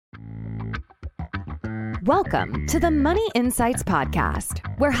Welcome to the Money Insights Podcast,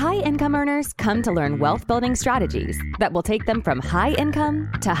 where high-income earners come to learn wealth-building strategies that will take them from high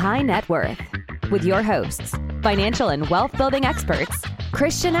income to high net worth. With your hosts, financial and wealth-building experts,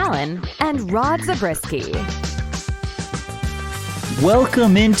 Christian Allen and Rod Zabriskie.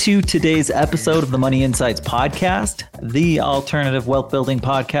 Welcome into today's episode of the Money Insights Podcast, the alternative wealth-building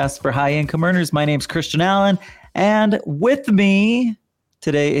podcast for high-income earners. My name's Christian Allen, and with me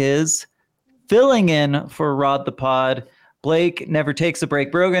today is filling in for Rod the Pod, Blake Never Takes a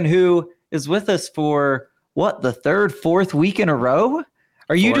Break Brogan, who is with us for the third, fourth week in a row?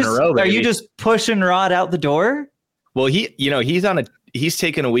 Are you just pushing Rod out the door? Well, he's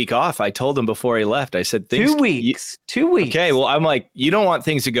taking a week off. I told him before he left. I said 2 weeks. 2 weeks. Okay, well, I'm like, you don't want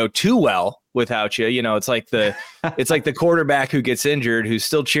things to go too well without you. You know, it's like the quarterback who gets injured, who's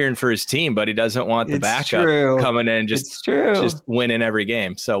still cheering for his team, but he doesn't want the backup coming in just winning every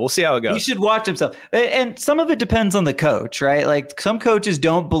game. So we'll see how it goes. He should watch himself. And some of it depends on the coach, right? Like some coaches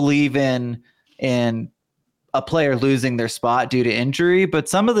don't believe in a player losing their spot due to injury, but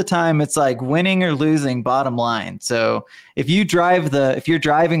some of the time it's like winning or losing, bottom line. So if you're driving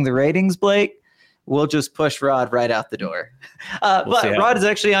the ratings, Blake, we'll just push Rod right out the door. But Rod is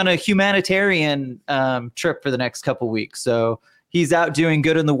actually on a humanitarian trip for the next couple weeks. So he's out doing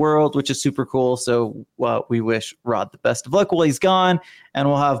good in the world, which is super cool. So we wish Rod the best of luck while he's gone. And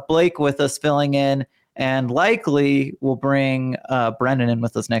we'll have Blake with us filling in. And likely we'll bring Brendan in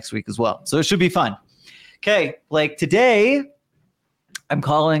with us next week as well. So it should be fun. Okay, Blake, today I'm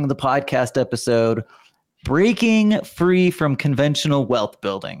calling the podcast episode Breaking Free from Conventional Wealth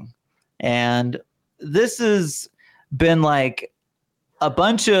Building. And this has been like a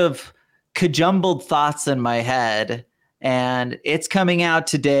bunch of cajumbled thoughts in my head, and it's coming out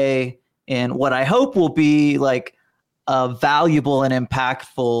today in what I hope will be like a valuable and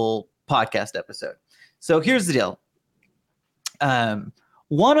impactful podcast episode. So here's the deal.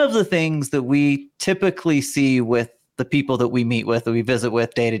 One of the things that we typically see with the people that we meet with, that we visit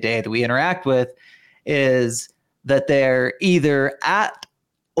with day to day, that we interact with, is that they're either at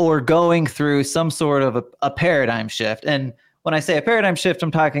or going through some sort of a paradigm shift. And when I say a paradigm shift,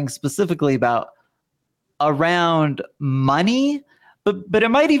 I'm talking specifically about around money, but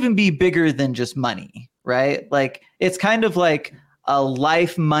it might even be bigger than just money, right? Like it's kind of like a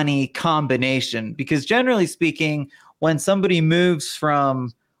life money combination, because generally speaking, when somebody moves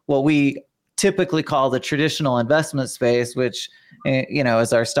from what we typically call the traditional investment space, which,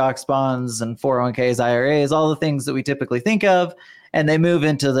 is our stocks, bonds, and 401ks, IRAs, all the things that we typically think of, and they move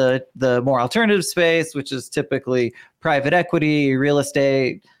into the more alternative space, which is typically private equity, real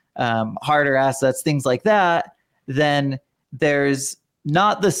estate, harder assets, things like that, then there's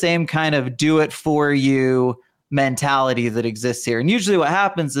not the same kind of do it for you mentality that exists here. And usually what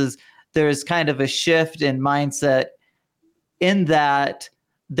happens is there's kind of a shift in mindset in that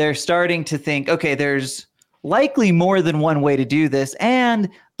they're starting to think, okay, there's likely more than one way to do this. And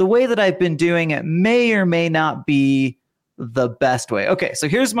the way that I've been doing it may or may not be the best way. Okay, so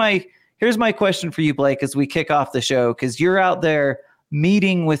here's my question for you, Blake, as we kick off the show, because you're out there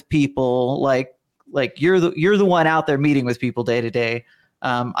meeting with people, like you're the one out there meeting with people day to day.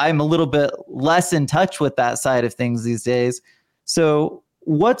 I'm a little bit less in touch with that side of things these days. So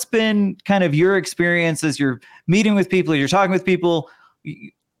what's been kind of your experience as you're meeting with people, you're talking with people?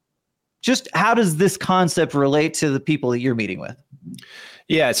 Just how does this concept relate to the people that you're meeting with?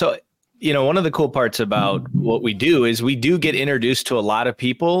 Yeah. So, one of the cool parts about what we do is we do get introduced to a lot of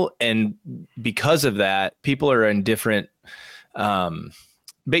people. And because of that, people are in different,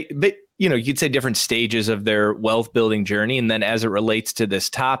 you'd say different stages of their wealth building journey. And then as it relates to this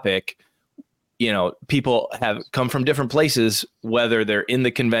topic, people have come from different places, whether they're in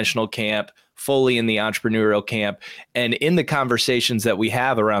the conventional camp, fully in the entrepreneurial camp, and in the conversations that we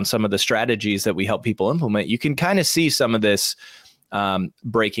have around some of the strategies that we help people implement, you can kind of see some of this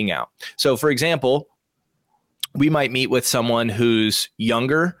breaking out. So for example, we might meet with someone who's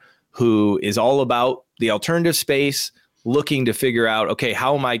younger, who is all about the alternative space, looking to figure out, okay,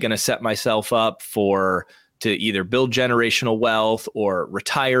 how am I going to set myself up to either build generational wealth or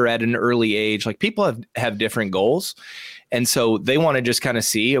retire at an early age? Like people have different goals. And so they want to just kind of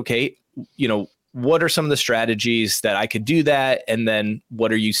see, okay, what are some of the strategies that I could do that? And then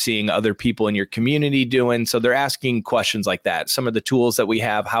what are you seeing other people in your community doing? So they're asking questions like that. Some of the tools that we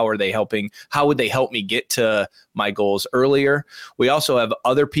have, how would they help me get to my goals earlier? We also have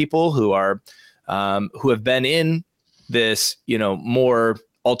other people who have been in this, more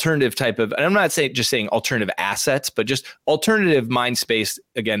alternative type of, and I'm not saying alternative assets, but just alternative mind space.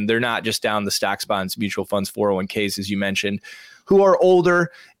 Again, they're not just down the stocks, bonds, mutual funds, 401ks, as you mentioned, who are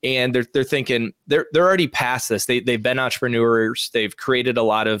older and they're thinking they're already past this. They've been entrepreneurs. They've created a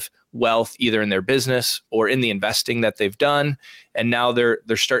lot of wealth either in their business or in the investing that they've done. And now they're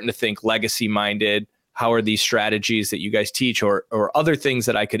starting to think legacy minded. How are these strategies that you guys teach or other things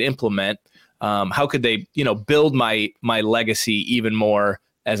that I could implement? How could they, build my legacy even more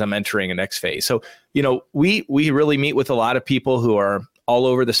as I'm entering a next phase? So, we really meet with a lot of people who are all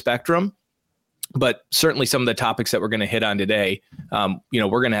over the spectrum, but certainly some of the topics that we're going to hit on today,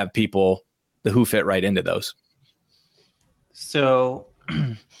 we're going to have people who fit right into those. So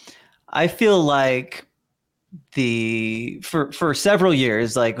I feel like for several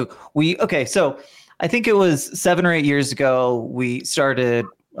years, so I think it was 7 or 8 years ago, we started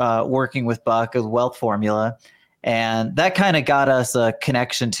working with Buck of Wealth Formula, and that kind of got us a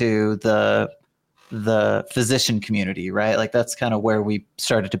connection to the physician community, right? Like that's kind of where we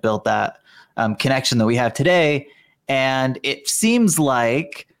started to build that connection that we have today. And it seems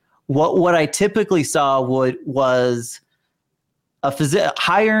like what I typically saw was a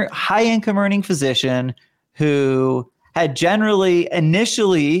high income earning physician who had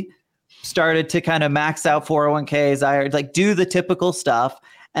initially started to kind of max out 401ks, like do the typical stuff.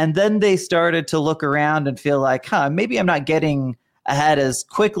 And then they started to look around and feel like, maybe I'm not getting ahead as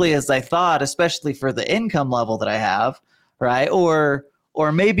quickly as I thought, especially for the income level that I have, right? Or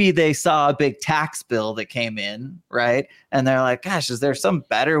maybe they saw a big tax bill that came in, right? And they're like, gosh, is there some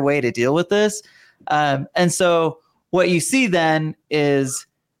better way to deal with this? And so what you see then is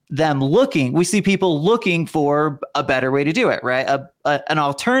we see people looking for a better way to do it, right? An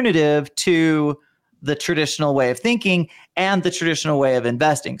alternative to the traditional way of thinking and the traditional way of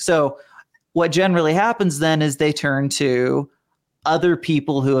investing. So what generally happens then is they turn to other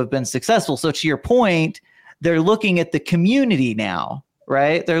people who have been successful. So to your point, they're looking at the community now,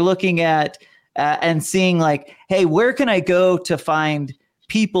 right? They're looking at and seeing like, hey, where can I go to find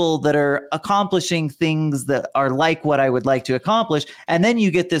people that are accomplishing things that are like what I would like to accomplish? And then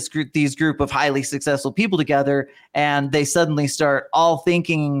you get these group of highly successful people together, and they suddenly start all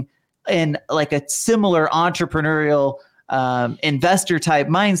thinking in like a similar entrepreneurial investor type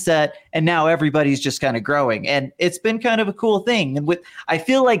mindset. And now everybody's just kind of growing, and it's been kind of a cool thing. And I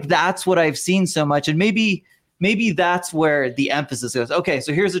feel like that's what I've seen so much. And maybe that's where the emphasis goes. Okay,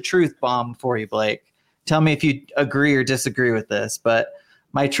 so here's a truth bomb for you, Blake. Tell me if you agree or disagree with this. But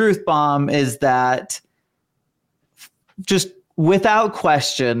my truth bomb is that just without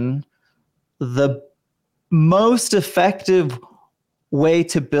question, the most effective way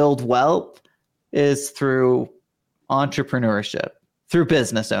to build wealth is through entrepreneurship, through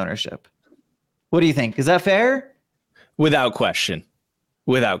business ownership. What do you think? Is that fair? Without question.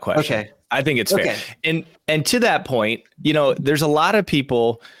 Okay. I think it's fair. Okay. And to that point, there's a lot of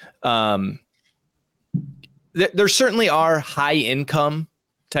people, there certainly are high income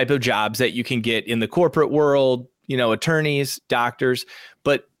type of jobs that you can get in the corporate world, attorneys, doctors,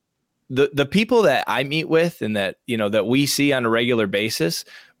 but the people that I meet with and that, that we see on a regular basis,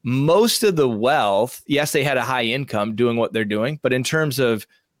 most of the wealth, yes, they had a high income doing what they're doing, but in terms of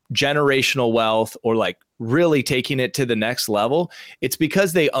generational wealth or like really taking it to the next level, it's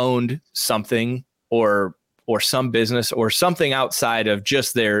because they owned something or some business or something outside of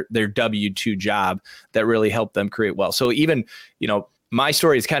just their W-2 job that really helped them create wealth. So even, my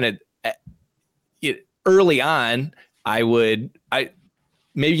story is kind of early on.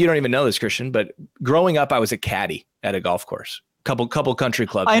 Maybe you don't even know this, Christian, but growing up, I was a caddy at a golf course, couple country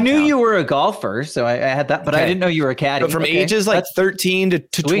clubs. I knew you were a golfer, so I had that, but okay. I didn't know you were a caddy. But from ages like 13 to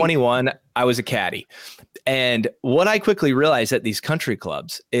 21, I was a caddy. And what I quickly realized at these country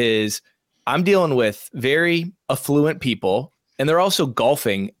clubs is I'm dealing with very affluent people, and they're also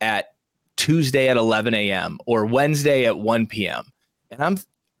golfing at Tuesday at 11 a.m. or Wednesday at 1 p.m. And I'm,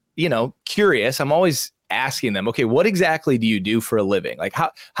 curious. I'm always asking them, okay, what exactly do you do for a living? Like,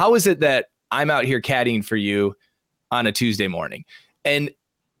 how is it that I'm out here caddying for you on a Tuesday morning? And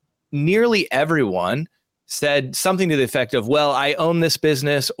nearly everyone said something to the effect of, well, I own this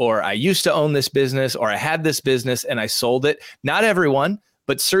business, or I used to own this business, or I had this business and I sold it. Not everyone,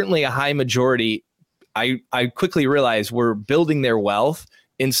 but certainly a high majority. I quickly realized were building their wealth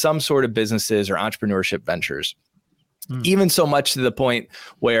in some sort of businesses or entrepreneurship ventures. Even so much to the point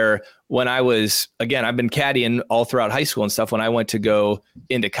where when I was, again, I've been caddying all throughout high school and stuff. When I went to go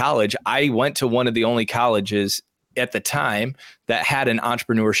into college, I went to one of the only colleges at the time that had an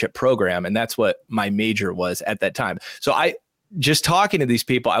entrepreneurship program. And that's what my major was at that time. So just talking to these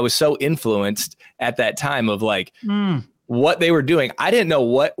people, I was so influenced at that time of like, what they were doing. I didn't know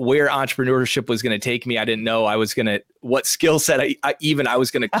where entrepreneurship was going to take me. I didn't know what skill set I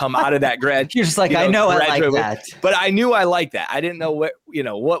was going to come out of that grad. You're just like, I know I like that. But I knew I liked that. I didn't know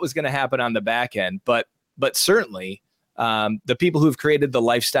what was going to happen on the back end. But certainly the people who've created the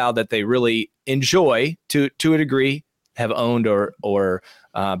lifestyle that they really enjoy to a degree have owned or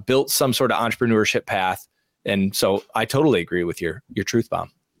built some sort of entrepreneurship path. And so I totally agree with your truth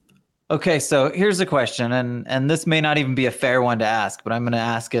bomb. Okay, so here's a question, and this may not even be a fair one to ask, but I'm going to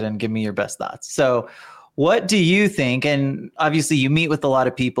ask it and give me your best thoughts. So what do you think, and obviously you meet with a lot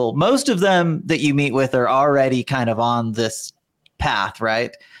of people, most of them that you meet with are already kind of on this path,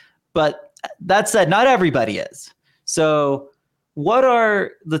 right? But that said, not everybody is. So what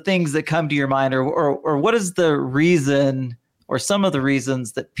are the things that come to your mind, or what is the reason or some of the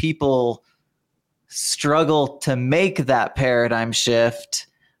reasons that people struggle to make that paradigm shift?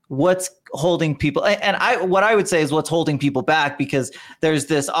 What's holding people, and what I would say is what's holding people back, because there's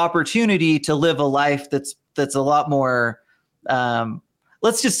this opportunity to live a life that's a lot more,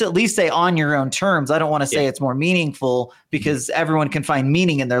 let's just at least say on your own terms. I don't want to say it's more meaningful, because everyone can find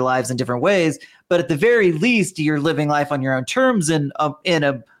meaning in their lives in different ways. But at the very least, you're living life on your own terms in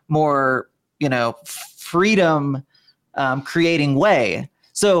a more, freedom creating way.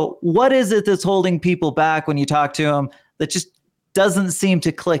 So what is it that's holding people back when you talk to them that just doesn't seem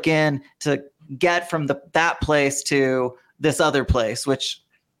to click in to get from that place to this other place, which,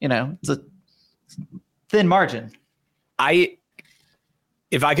 it's a thin margin?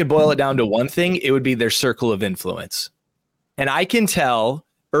 If I could boil it down to one thing, it would be their circle of influence. And I can tell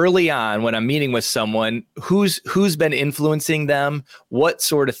early on when I'm meeting with someone who's been influencing them, what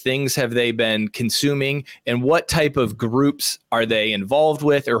sort of things have they been consuming, and what type of groups are they involved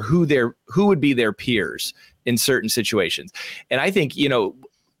with, or who would be their peers in certain situations. And I think,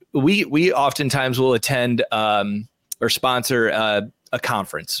 we oftentimes will attend or sponsor a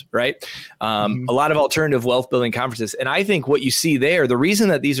conference, right? A lot of alternative wealth building conferences. And I think what you see there, the reason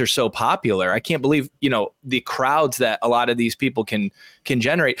that these are so popular, I can't believe, the crowds that a lot of these people can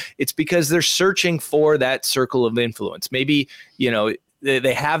generate. It's because they're searching for that circle of influence. Maybe,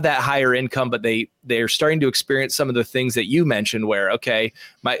 they have that higher income, but they're starting to experience some of the things that you mentioned where, okay,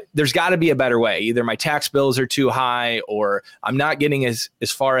 there's got to be a better way. Either my tax bills are too high, or I'm not getting as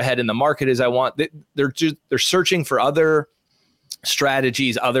far ahead in the market as I want. They're searching for other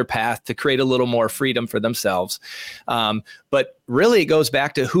strategies, other path to create a little more freedom for themselves. But really it goes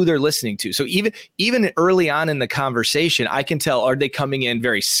back to who they're listening to. So even early on in the conversation, I can tell, are they coming in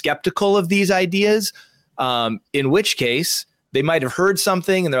very skeptical of these ideas? In which case they might have heard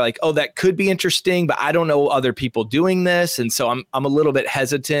something and they're like, oh, that could be interesting, but I don't know other people doing this. And so I'm a little bit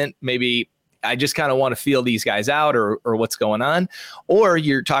hesitant. Maybe I just kind of want to feel these guys out or what's going on. Or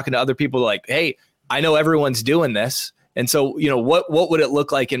you're talking to other people like, hey, I know everyone's doing this. And so, what would it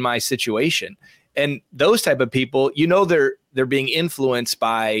look like in my situation? And those type of people, they're being influenced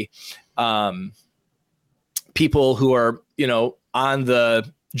by people who are, on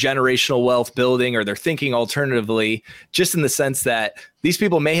the generational wealth building, or they're thinking alternatively, just in the sense that these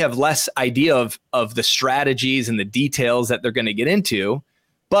people may have less idea of the strategies and the details that they're going to get into,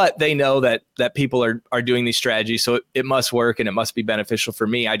 but they know that people are doing these strategies. So it must work and it must be beneficial for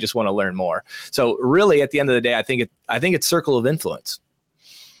me. I just want to learn more. So really at the end of the day, I think it's circle of influence.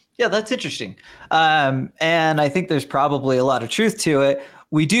 Yeah, that's interesting. And I think there's probably a lot of truth to it.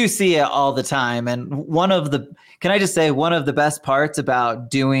 We do see it all the time. And one of the best parts about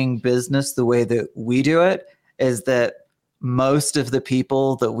doing business the way that we do it is that most of the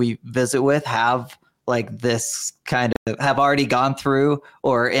people that we visit with have like this kind of have already gone through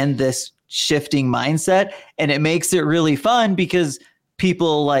or in this shifting mindset. And it makes it really fun because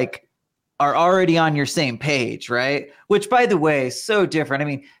people like are already on your same page, right? Which, by the way, is so different. I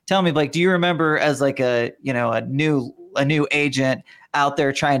mean, tell me, like, do you remember as like a new agent out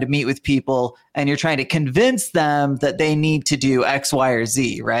there trying to meet with people and you're trying to convince them that they need to do X, Y, or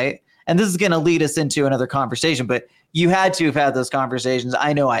Z, right? And this is going to lead us into another conversation, but you had to have had those conversations.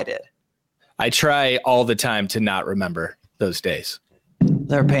 I know I did. I try all the time to not remember those days.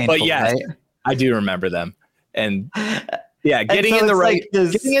 They're painful, but yes, right? I do remember them. And yeah, getting in the right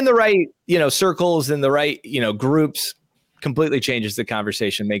circles and the right, groups completely changes the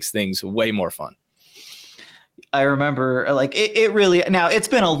conversation, makes things way more fun. I remember like it really, now it's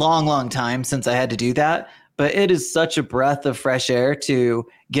been a long, long time since I had to do that, but it is such a breath of fresh air to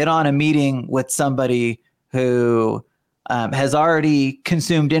get on a meeting with somebody who has already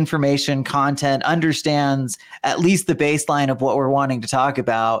consumed information, content, understands at least the baseline of what we're wanting to talk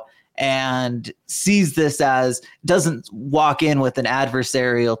about, and sees this as, doesn't walk in with an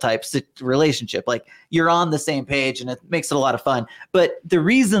adversarial type relationship. Like, you're on the same page and it makes it a lot of fun. But the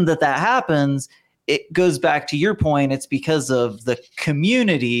reason that happens, it goes back to your point. It's because of the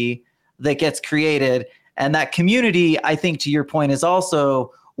community that gets created. And that community, I think, to your point, is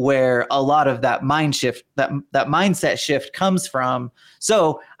also where a lot of that mindset shift comes from.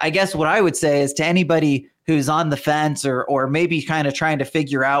 So I guess what I would say is, to anybody who's on the fence or maybe kind of trying to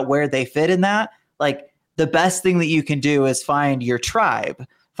figure out where they fit in that, like, the best thing that you can do is find your tribe,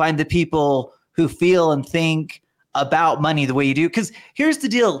 find the people who feel and think about money the way you do. Because here's the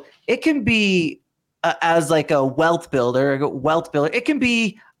deal. It can be as like a wealth builder, it can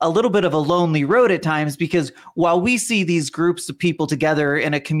be a little bit of a lonely road at times, because while we see these groups of people together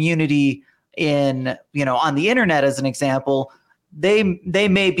in a community on the internet, as an example, they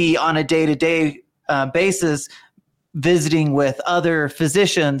may be on a day-to-day basis visiting with other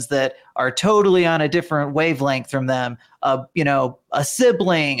physicians that are totally on a different wavelength from them, a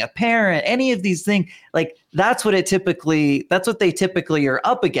sibling, a parent, any of these things. Like, that's what they typically are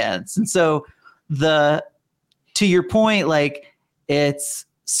up against. And so to your point, like, it's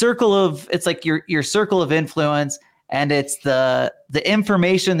like your circle of influence, and it's the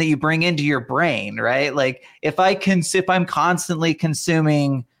information that you bring into your brain, right? Like, if I'm constantly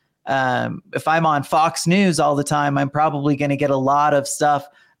consuming, if I'm on Fox News all the time, I'm probably going to get a lot of stuff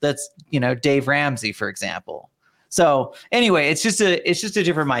that's, Dave Ramsey, for example. So anyway, it's just a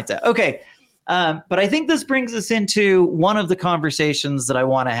different mindset. Okay. But I think this brings us into one of the conversations that I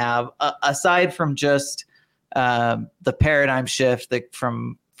want to have, aside from just the paradigm shift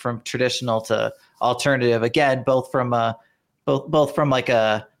from traditional to alternative. Again, both from like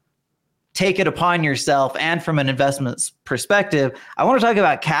a take it upon yourself and from an investment perspective. I want to talk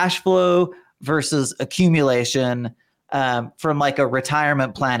about cash flow versus accumulation from like a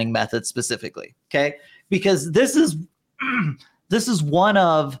retirement planning method specifically. Okay, because this is one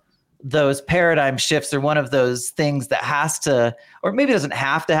of those paradigm shifts, or one of those things that has to, or maybe doesn't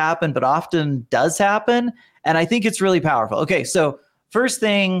have to happen, but often does happen. And I think it's really powerful. Okay, so first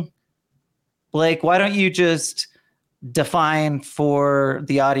thing, Blake, why don't you just define for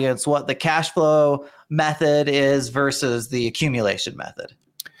the audience what the cash flow method is versus the accumulation method?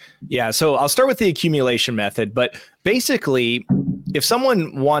 Yeah, so I'll start with the accumulation method, but basically, if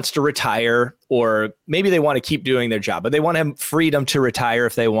someone wants to retire, or maybe they want to keep doing their job, but they want to have freedom to retire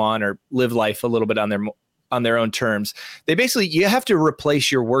if they want, or live life a little bit on their own terms, you have to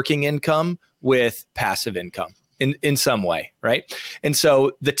replace your working income with passive income in some way, right? And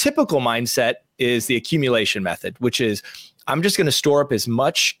so the typical mindset is the accumulation method, which is, I'm just going to store up as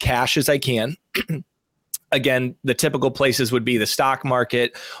much cash as I can. Again, the typical places would be the stock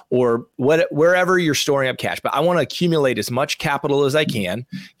market or wherever you're storing up cash. But I want to accumulate as much capital as I can,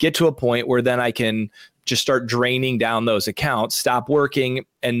 get to a point where then I can just start draining down those accounts, stop working,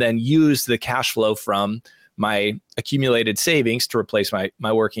 and then use the cash flow from my accumulated savings to replace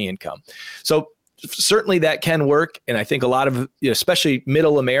my working income. So certainly that can work. And I think a lot of, especially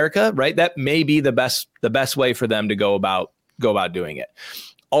middle America, right, that may be the best way for them to go about doing it.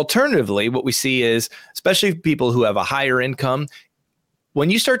 Alternatively, what we see is, especially people who have a higher income, when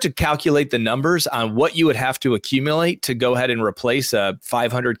you start to calculate the numbers on what you would have to accumulate to go ahead and replace a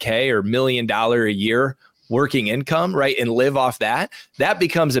 $500K or $1 million a year working income, right, and live off that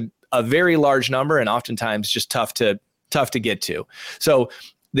becomes a very large number, and oftentimes just tough to get to. So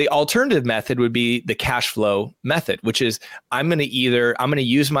the alternative method would be the cash flow method, which is I'm going to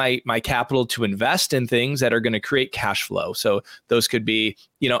use my capital to invest in things that are going to create cash flow. So those could be,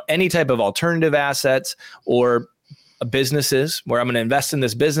 any type of alternative assets or businesses where I'm going to invest in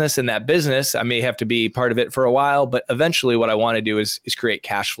this business, and that business, I may have to be part of it for a while, but eventually what I want to do is create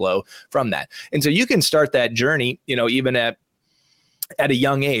cash flow from that. And so you can start that journey, even at a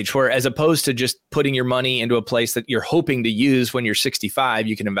young age, where as opposed to just putting your money into a place that you're hoping to use when you're 65,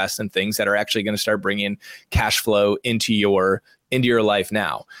 you can invest in things that are actually going to start bringing cash flow into your life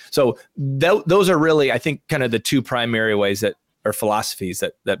now. So those are really, I think, kind of the two primary ways that are philosophies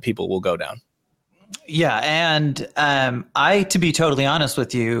that people will go down. Yeah. And to be totally honest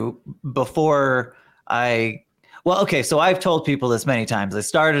with you, so I've told people this many times. I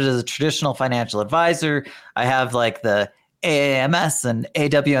started as a traditional financial advisor. I have like the AAMS and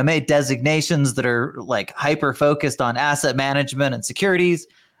AWMA designations that are like hyper focused on asset management and securities.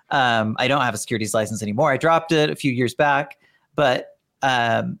 I don't have a securities license anymore. I dropped it a few years back, but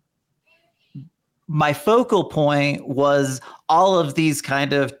my focal point was all of these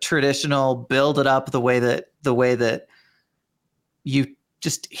kind of traditional build it up the way that you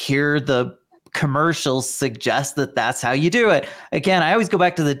just hear the commercials suggest that that's how you do it. Again, I always go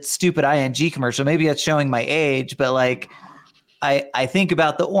back to the stupid ING commercial. Maybe that's showing my age, but like I think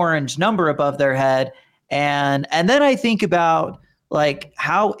about the orange number above their head, and then I think about like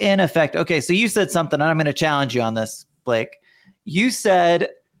how ineffective. Okay, so you said something, and I'm going to challenge you on this, Blake. You said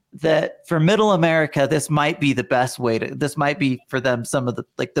that for middle America, this might be the best way to. This might be for them some of the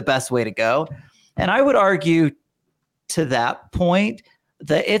like the best way to go, and I would argue to that point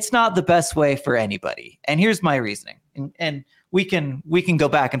that it's not the best way for anybody. And here's my reasoning, and we can go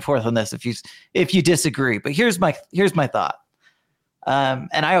back and forth on this if you disagree. But here's my thought.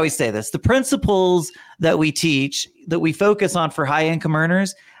 And I always say this, the principles that we teach, that we focus on for high income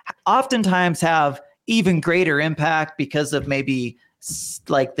earners, oftentimes have even greater impact because of maybe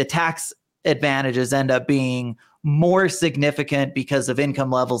like the tax advantages end up being more significant because of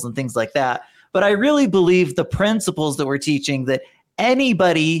income levels and things like that. But I really believe the principles that we're teaching, that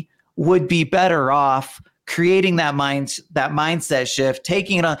anybody would be better off creating that mindset shift,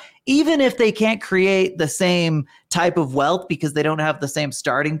 taking it on, even if they can't create the same type of wealth because they don't have the same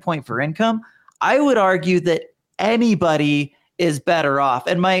starting point for income. I would argue that anybody is better off.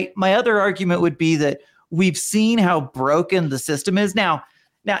 And my other argument would be that we've seen how broken the system is. Now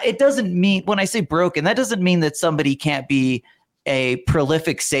it doesn't mean, when I say broken, that doesn't mean that somebody can't be a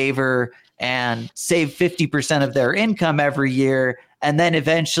prolific saver and save 50% of their income every year and then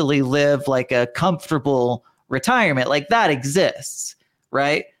eventually live like a comfortable retirement. Like that exists,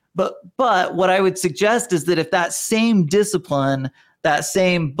 right? But what I would suggest is that if that same discipline, that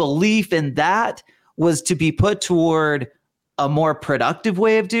same belief in that was to be put toward a more productive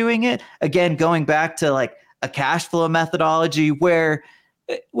way of doing it, again, going back to like a cash flow methodology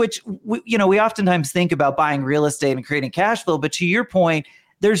which we oftentimes think about buying real estate and creating cash flow, but to your point,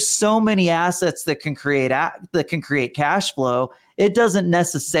 there's so many assets that can create cash flow. It doesn't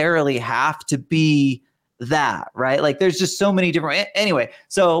necessarily have to be that, right? Like there's just so many different. Anyway,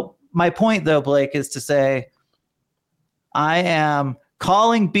 so my point though, Blake, is to say I am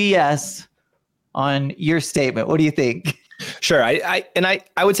calling BS on your statement. What do you think? Sure. I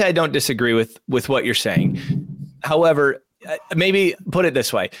would say I don't disagree with what you're saying. However, maybe put it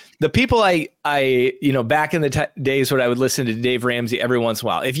this way. The people I back in the days when I would listen to Dave Ramsey every once in a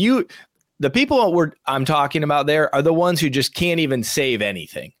while, the people I'm talking about there are the ones who just can't even save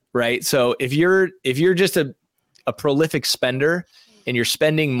anything, right? So if you're just a prolific spender and you're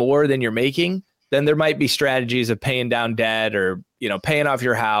spending more than you're making, then there might be strategies of paying down debt or, paying off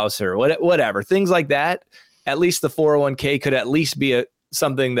your house or whatever, things like that. At least the 401k could at least be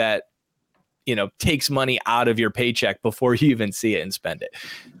something that, takes money out of your paycheck before you even see it and spend it.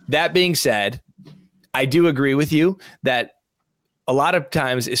 That being said, I do agree with you that a lot of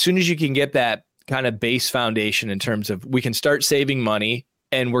times, as soon as you can get that kind of base foundation in terms of we can start saving money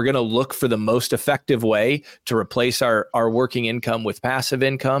and we're going to look for the most effective way to replace our working income with passive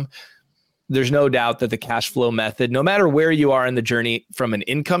income, there's no doubt that the cash flow method, no matter where you are in the journey from an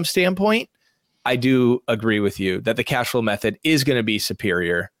income standpoint, I do agree with you that the cash flow method is going to be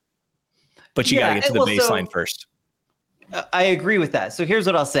superior. But you got to get to the baseline first. I agree with that. So here's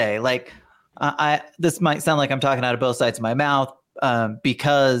what I'll say. Like, this might sound like I'm talking out of both sides of my mouth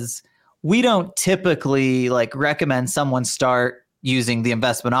because we don't typically like recommend someone start using the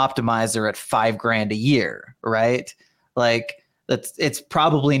investment optimizer at $5,000 a year, right? Like it's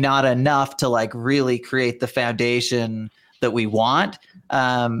probably not enough to like really create the foundation that we want.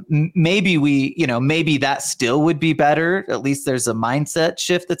 Maybe maybe that still would be better. At least there's a mindset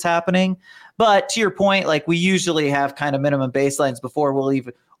shift that's happening. But to your point, like we usually have kind of minimum baselines before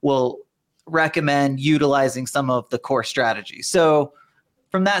we'll recommend utilizing some of the core strategies. So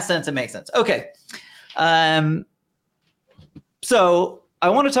from that sense, it makes sense. Okay. So I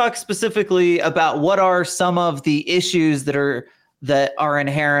want to talk specifically about what are some of the issues that are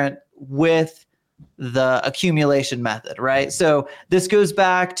inherent with the accumulation method, right? So this goes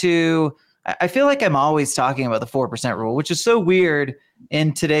back to, I feel like I'm always talking about the 4% rule, which is so weird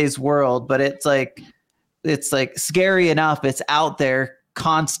in today's world, but it's like scary enough. It's out there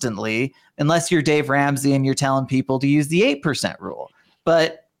constantly, unless you're Dave Ramsey and you're telling people to use the 8% rule.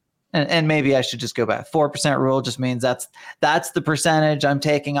 But, and maybe I should just go back. 4% rule just means that's the percentage I'm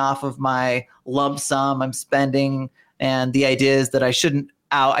taking off of my lump sum I'm spending. And the idea is that I shouldn't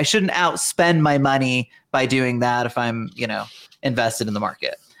outspend my money by doing that if I'm, invested in the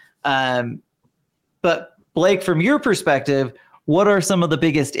market. But Blake, from your perspective, what are some of the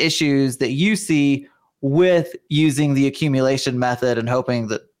biggest issues that you see with using the accumulation method and hoping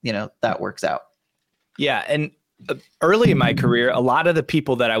that, that works out? Yeah. And early in my career, a lot of the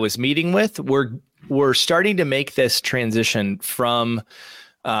people that I was meeting with were starting to make this transition from,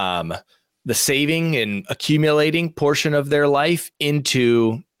 the saving and accumulating portion of their life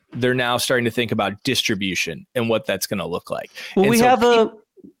into they're now starting to think about distribution and what that's going to look like. Well, and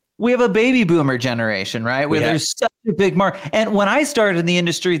we have a baby boomer generation, right? Where there's such a big market. And when I started in the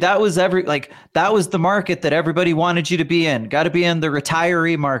industry, that was the market that everybody wanted you to be in. Got to be in the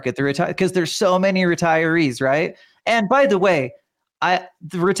retiree market, because there's so many retirees, right? And by the way,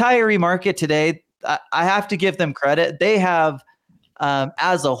 the retiree market today, I have to give them credit. They have,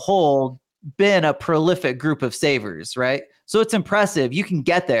 as a whole, been a prolific group of savers, right? So it's impressive. You can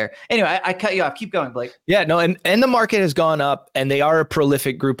get there. Anyway, I cut you off. Keep going, Blake. Yeah, no, and the market has gone up, and they are a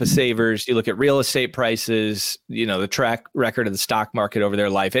prolific group of savers. You look at real estate prices, the track record of the stock market over their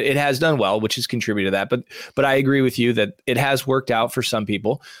life. It has done well, which has contributed to that. But I agree with you that it has worked out for some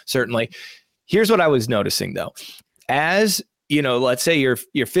people, certainly. Here's what I was noticing, though. As let's say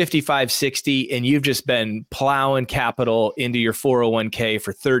you're 55, 60, and you've just been plowing capital into your 401k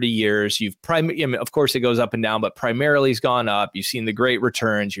for 30 years. Of course, it goes up and down, but primarily it's gone up. You've seen the great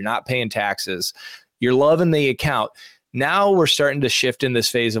returns. You're not paying taxes. You're loving the account. Now we're starting to shift in this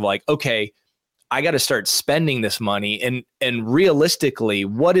phase of like, okay, I got to start spending this money. And realistically,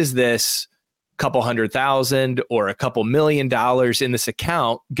 what is this couple $100,000 or a couple $1 million in this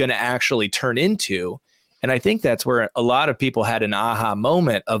account going to actually turn into? And I think that's where a lot of people had an aha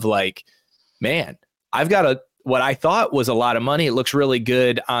moment of like, man, I've got what I thought was a lot of money. It looks really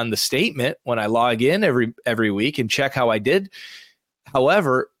good on the statement when I log in every week and check how I did.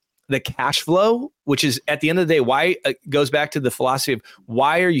 However, the cash flow, which is at the end of the day, why goes back to the philosophy of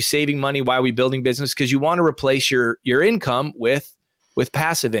why are you saving money? Why are we building business? Because you want to replace your income with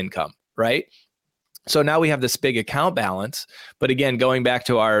passive income, right? So now we have this big account balance, but again, going back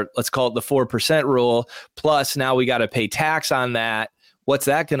to our, let's call it the 4% rule, plus now we got to pay tax on that. What's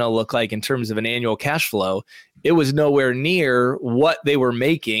that going to look like in terms of an annual cash flow? It was nowhere near what they were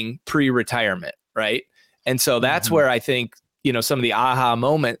making pre-retirement, right? And so that's where I think, some of the aha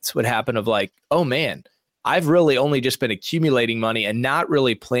moments would happen of like, oh man, I've really only just been accumulating money and not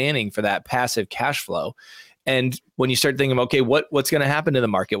really planning for that passive cash flow. And when you start thinking, okay, what's going to happen to the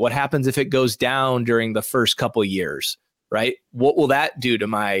market? What happens if it goes down during the first couple of years, right? What will that do to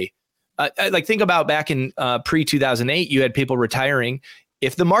my, think about back in pre-2008, you had people retiring.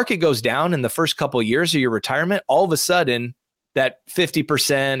 If the market goes down in the first couple of years of your retirement, all of a sudden that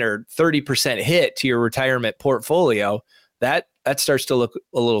 50% or 30% hit to your retirement portfolio, that starts to look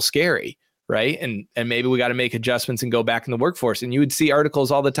a little scary. Right. And maybe we got to make adjustments and go back in the workforce. And you would see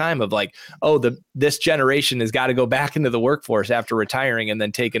articles all the time of like, oh, this generation has got to go back into the workforce after retiring and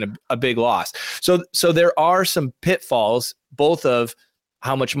then taking a big loss. So there are some pitfalls, both of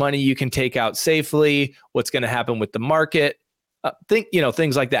how much money you can take out safely, what's going to happen with the market,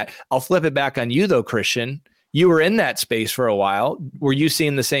 things like that. I'll flip it back on you though, Christian. You were in that space for a while. Were you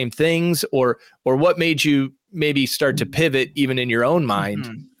seeing the same things, or what made you maybe start to pivot even in your own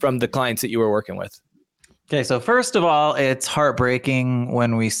mind from the clients that you were working with? Okay. So first of all, it's heartbreaking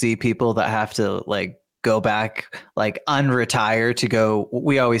when we see people that have to like go back, like unretire to go,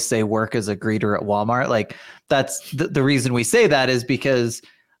 we always say work as a greeter at Walmart. Like that's the reason we say that is because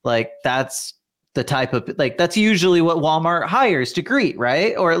like, that's the type of, like, that's usually what Walmart hires to greet,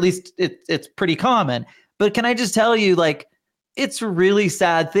 right? Or at least it's pretty common. But can I just tell you, like, it's a really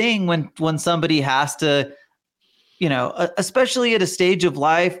sad thing when somebody has to, especially at a stage of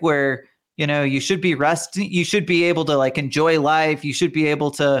life where, you should be resting, you should be able to like enjoy life. You should be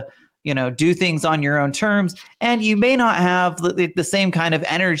able to, do things on your own terms. And you may not have the same kind of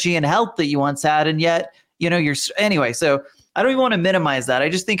energy and health that you once had. And yet, anyway, so I don't even want to minimize that. I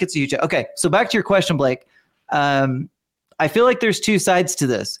just think it's huge. Okay. So back to your question, Blake. I feel like there's two sides to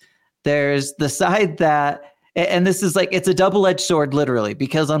this. There's the side that, and this is like, it's a double-edged sword, literally,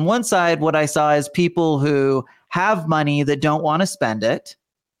 because on one side, what I saw is people who have money that don't want to spend it.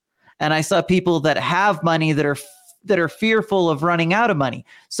 And I saw people that have money that are fearful of running out of money.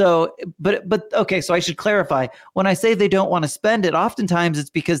 So, but okay, so I should clarify. When I say they don't want to spend it, oftentimes it's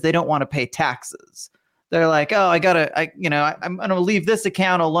because they don't want to pay taxes. They're like, oh, I'm going to leave this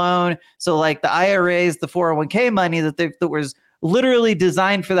account alone. So like the IRAs, the 401k money that was literally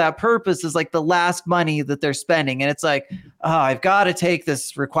designed for that purpose is like the last money that they're spending. And it's like, oh, I've got to take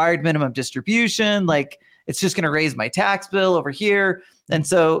this required minimum distribution. Like it's just going to raise my tax bill over here. And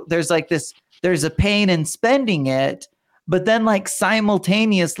so there's a pain in spending it, but then like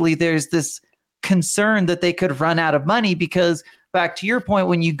simultaneously there's this concern that they could run out of money because back to your point,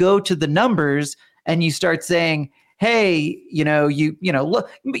 when you go to the numbers and you start saying, hey,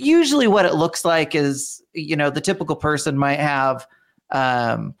 look, usually what it looks like is, the typical person might have,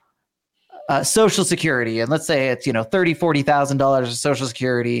 Social Security, and let's say it's $30,000-$40,000 of Social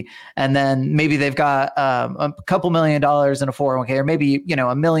Security, and then maybe they've got a couple $1 million in a 401k, or maybe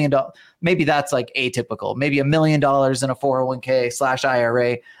 $1 million. Maybe that's like atypical. Maybe $1 million in a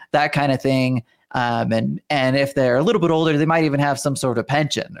 401k/IRA, that kind of thing. And if they're a little bit older, they might even have some sort of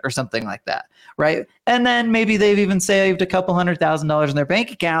pension or something like that, right? And then maybe they've even saved a couple $100,000 in their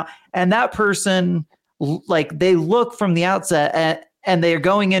bank account, and that person, like, they look from the outset and they are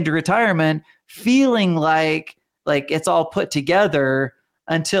going into retirement feeling like it's all put together,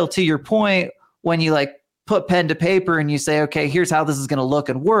 until, to your point, when you like put pen to paper and you say, okay, here's how this is going to look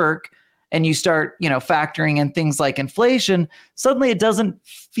and work, and you start, factoring in things like inflation, suddenly it doesn't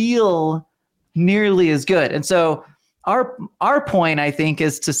feel nearly as good. And so our point, I think,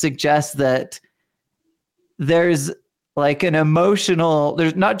 is to suggest that there's like an emotional,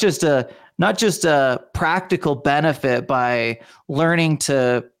 there's not just a practical benefit by learning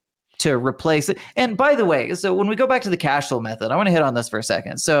to replace it. And by the way, so when we go back to the cash flow method, I want to hit on this for a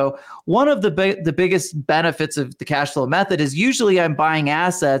second. So one of the biggest benefits of the cash flow method is usually I'm buying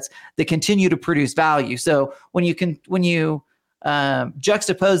assets that continue to produce value. So when you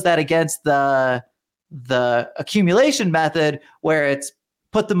juxtapose that against the accumulation method, where it's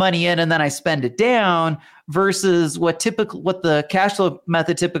put the money in and then I spend it down, versus what the cash flow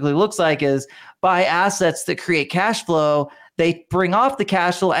method typically looks like is buy assets that create cash flow. They bring off the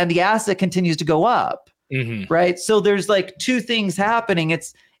cash flow and the asset continues to go up. Mm-hmm. Right. So there's like two things happening.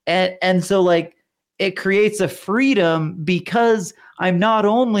 And so like it creates a freedom, because I'm not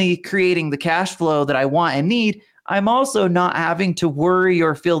only creating the cash flow that I want and need, I'm also not having to worry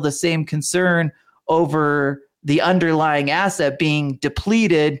or feel the same concern over the underlying asset being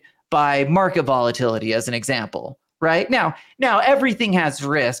depleted by market volatility, as an example, right? Now everything has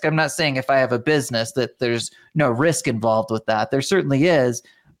risk. I'm not saying if I have a business that there's no risk involved with that. There certainly is.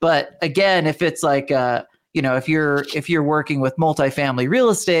 But again, if it's like, if you're working with multifamily real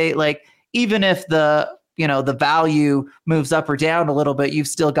estate, like even if the value moves up or down a little bit, you've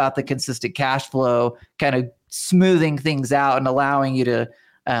still got the consistent cash flow kind of smoothing things out and allowing you to,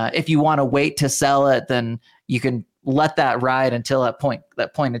 if you want to wait to sell it, then you can let that ride until that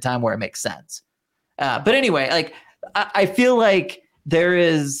point in time where it makes sense. But anyway, like I feel like there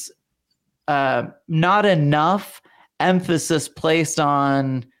is not enough emphasis placed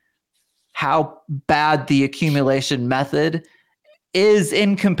on how bad the accumulation method is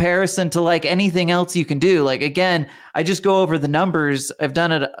in comparison to like anything else you can do. Like, again, I just go over the numbers. I've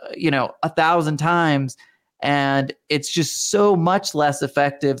done it, 1,000 times, and it's just so much less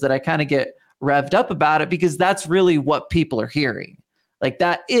effective that I kind of get revved up about it, because that's really what people are hearing. Like,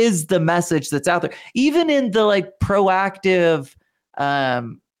 that is the message that's out there. Even in the like proactive,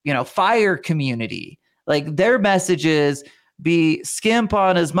 FIRE community, like their message is be skimp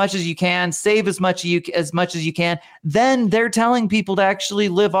on as much as you can, save as much as you can. Then they're telling people to actually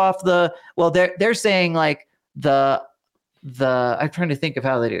live off they're saying like the I'm trying to think of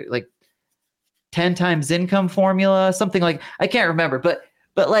how they do it, like 10 times income formula, something like, I can't remember, but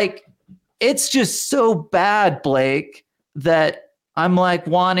like, it's just so bad, Blake, that I'm like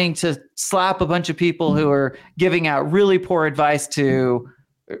wanting to slap a bunch of people who are giving out really poor advice to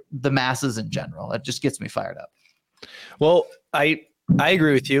the masses in general. It just gets me fired up. Well, I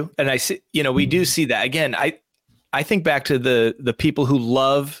agree with you. And I see, we do see that. Again, I think back to the people who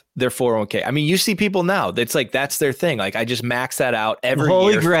love their 401k. I mean, you see people now that's like, that's their thing. Like, I just max that out every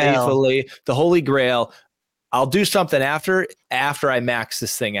year faithfully, the Holy Grail. I'll do something after I max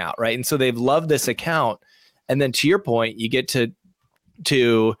this thing out. Right. And so they've loved this account. And then to your point, you get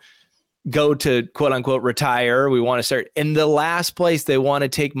to go to quote unquote retire. We want to start. And the last place they want to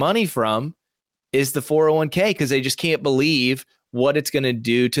take money from is the 401k, because they just can't believe what it's going to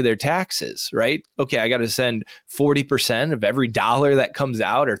do to their taxes, right? Okay, I got to send 40% of every dollar that comes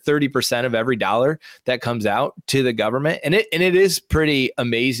out, or 30% of every dollar that comes out to the government. And it is pretty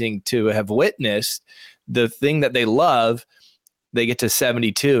amazing to have witnessed the thing that they love. They get to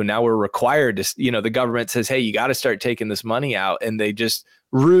 72. Now we're required to, the government says, hey, you got to start taking this money out. And they just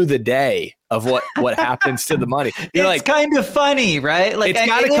rue the day of what happens to the money. You're it's like, kind of funny, right? Like, it's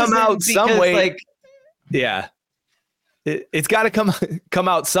got to come out some way. Like, yeah. It's got to come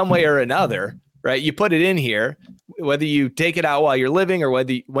out some way or another, right? You put it in here, whether you take it out while you're living or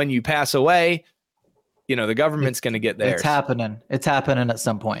when you pass away, the government's going to get there. It's happening at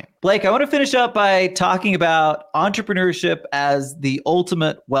some point. Blake, I want to finish up by talking about entrepreneurship as the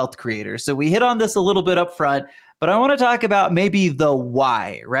ultimate wealth creator. So we hit on this a little bit up front, but I want to talk about maybe the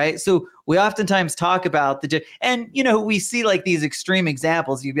why, right? So we oftentimes talk about and we see like these extreme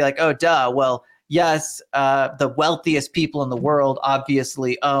examples. You'd be like, oh, duh. Well, yes, the wealthiest people in the world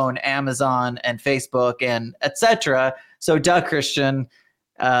obviously own Amazon and Facebook and etc. So, Doug Christian,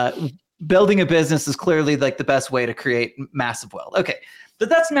 building a business is clearly like the best way to create massive wealth. Okay. But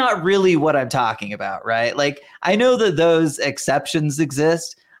that's not really what I'm talking about, right? Like, I know that those exceptions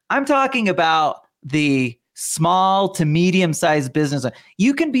exist. I'm talking about the small to medium-sized business.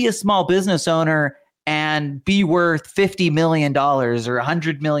 You can be a small business owner and be worth $50 million or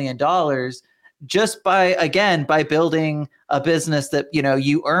 $100 million just by building a business that,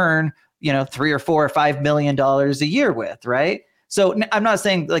 you earn, $3 or $4 or $5 million a year with, right? So I'm not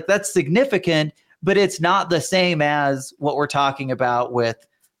saying like that's significant, but it's not the same as what we're talking about with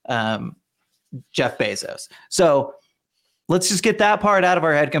Jeff Bezos. So let's just get that part out of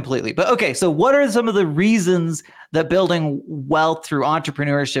our head completely. But okay, so what are some of the reasons that building wealth through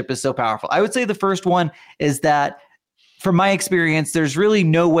entrepreneurship is so powerful? I would say the first one is that, from my experience, there's really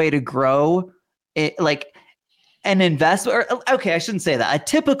no way to grow it like an investment. Or, okay, I shouldn't say that. A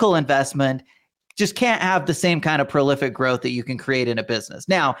typical investment just can't have the same kind of prolific growth that you can create in a business.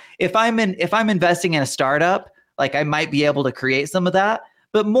 Now, if I'm investing in a startup, like I might be able to create some of that.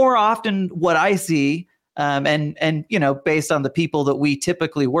 But more often, what I see, and based on the people that we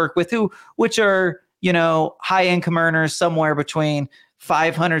typically work with, which are high income earners, somewhere between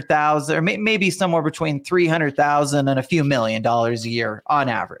 500,000 or maybe somewhere between 300,000 and a few $1 million a year on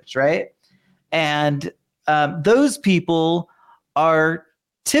average, right? And those people are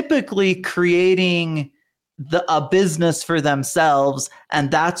typically creating a business for themselves, and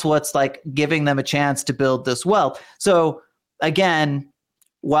that's what's like giving them a chance to build this wealth. So again,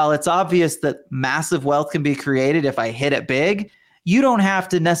 while it's obvious that massive wealth can be created if I hit it big, you don't have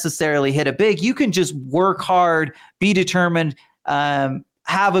to necessarily hit it big. You can just work hard, be determined,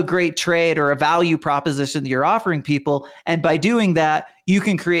 have a great trade or a value proposition that you're offering people. And by doing that, you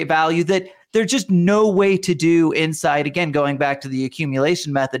can create value that there's just no way to do inside. Again, going back to the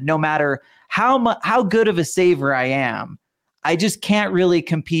accumulation method, no matter how good of a saver I am, I just can't really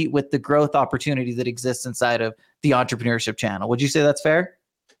compete with the growth opportunity that exists inside of the entrepreneurship channel. Would you say that's fair?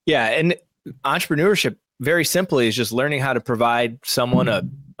 Yeah. And entrepreneurship, very simply, is just learning how to provide someone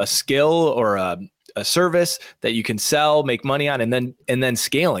a skill or a service that you can sell, make money on, and then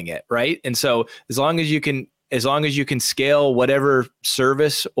scaling it, right? And so as long as you can scale whatever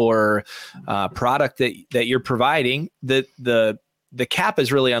service or product that you're providing, the cap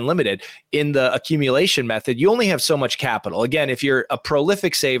is really unlimited. In the accumulation method, you only have so much capital. Again, if you're a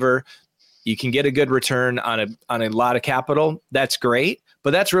prolific saver, you can get a good return on a lot of capital. That's great,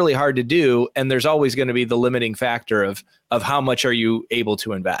 but that's really hard to do. And there's always going to be the limiting factor of how much are you able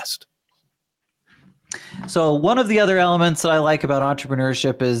to invest. So one of the other elements that I like about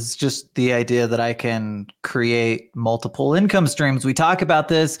entrepreneurship is just the idea that I can create multiple income streams. We talk about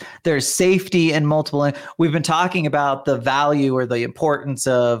this. There's safety in multiple. We've been talking about the value or the importance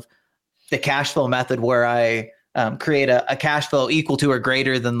of the cash flow method, where I create a cash flow equal to or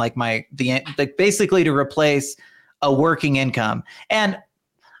greater than basically to replace a working income. And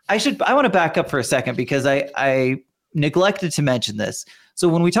I want to back up for a second because I neglected to mention this. So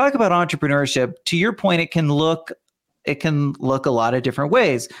when we talk about entrepreneurship, to your point, it can look a lot of different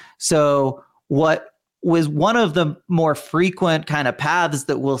ways. So what was one of the more frequent kind of paths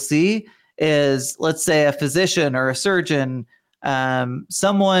that we'll see is, let's say, a physician or a surgeon,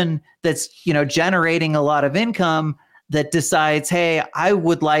 someone that's generating a lot of income that decides, hey, I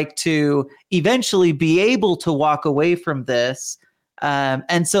would like to eventually be able to walk away from this,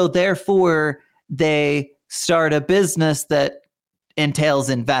 and so therefore they start a business that entails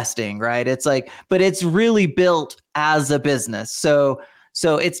investing, right? It's like, but it's really built as a business. So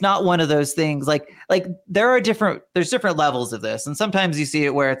it's not one of those things like there's different levels of this. And sometimes you see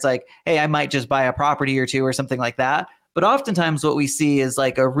it where it's like, hey, I might just buy a property or two or something like that. But oftentimes what we see is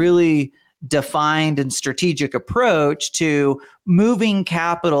like a really defined and strategic approach to moving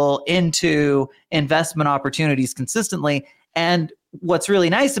capital into investment opportunities consistently. And what's really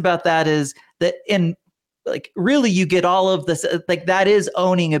nice about that is that really you get all of this, that is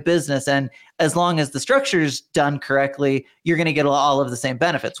owning a business. And as long as the structure is done correctly, you're going to get all of the same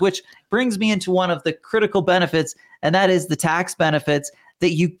benefits, which brings me into one of the critical benefits. And that is the tax benefits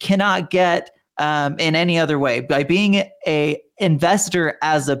that you cannot get in any other way. By being a investor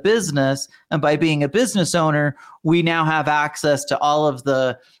as a business and by being a business owner, we now have access to all of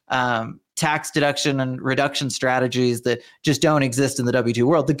the tax deduction and reduction strategies that just don't exist in the W-2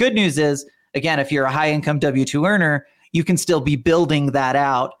 world. The good news is, again, if you're a high income W-2 earner, you can still be building that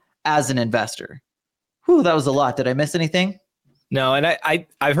out as an investor. Whew, that was a lot. Did I miss anything? No, and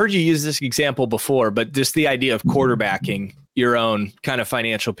I've heard you use this example before, but just the idea of quarterbacking your own kind of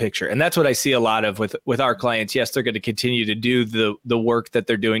financial picture. And that's what I see a lot of with our clients. Yes, they're going to continue to do the work that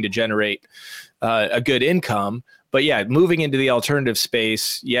they're doing to generate a good income. But yeah, moving into the alternative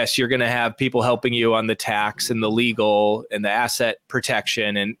space, yes, you're going to have people helping you on the tax and the legal and the asset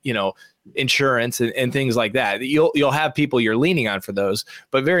protection and, insurance and things like that. You'll have people you're leaning on for those,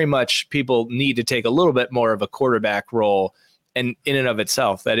 but very much people need to take a little bit more of a quarterback role. And in and of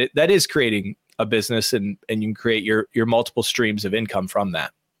itself, that is creating a business, and you can create your multiple streams of income from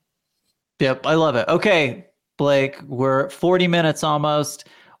that. Yep, I love it. Okay, Blake, we're 40 minutes almost.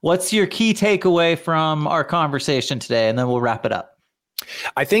 What's your key takeaway from our conversation today? And then we'll wrap it up.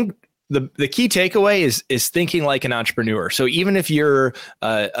 I think the key takeaway is thinking like an entrepreneur. So even if you're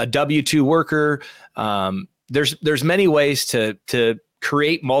a W-2 worker, there's many ways to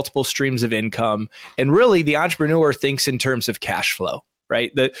create multiple streams of income. And really the entrepreneur thinks in terms of cash flow,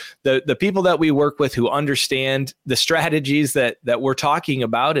 right? The people that we work with who understand the strategies that we're talking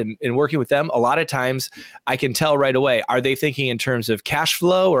about and working with them, a lot of times I can tell right away, are they thinking in terms of cash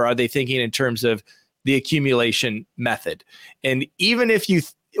flow or are they thinking in terms of the accumulation method? And even if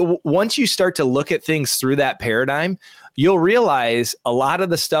once you start to look at things through that paradigm, you'll realize a lot of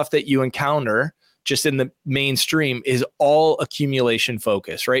the stuff that you encounter just in the mainstream is all accumulation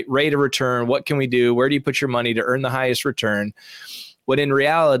focus, right? Rate of return. What can we do? Where do you put your money to earn the highest return? When in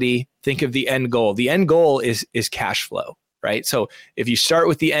reality, think of the end goal. The end goal is cash flow, right? So if you start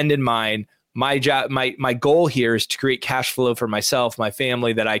with the end in mind, my goal here is to create cash flow for myself, my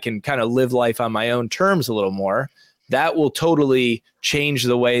family, that I can kind of live life on my own terms a little more. That will totally change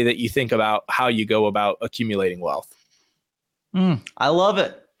the way that you think about how you go about accumulating wealth. I love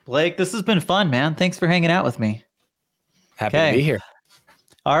it. Blake, this has been fun, man. Thanks for hanging out with me. Happy to be here.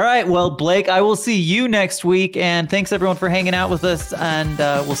 All right. Well, Blake, I will see you next week. And thanks everyone for hanging out with us. And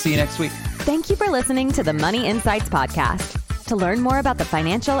we'll see you next week. Thank you for listening to the Money Insights podcast. To learn more about the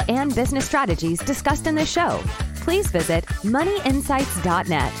financial and business strategies discussed in this show, please visit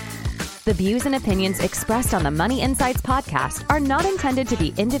moneyinsights.net. The views and opinions expressed on the Money Insights podcast are not intended to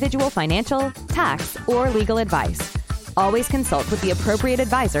be individual financial, tax, or legal advice. Always consult with the appropriate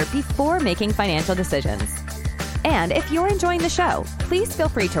advisor before making financial decisions. And if you're enjoying the show, please feel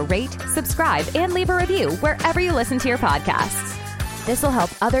free to rate, subscribe, and leave a review wherever you listen to your podcasts. This will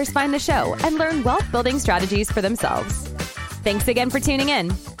help others find the show and learn wealth-building strategies for themselves. Thanks again for tuning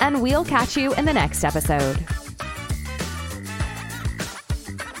in, and we'll catch you in the next episode.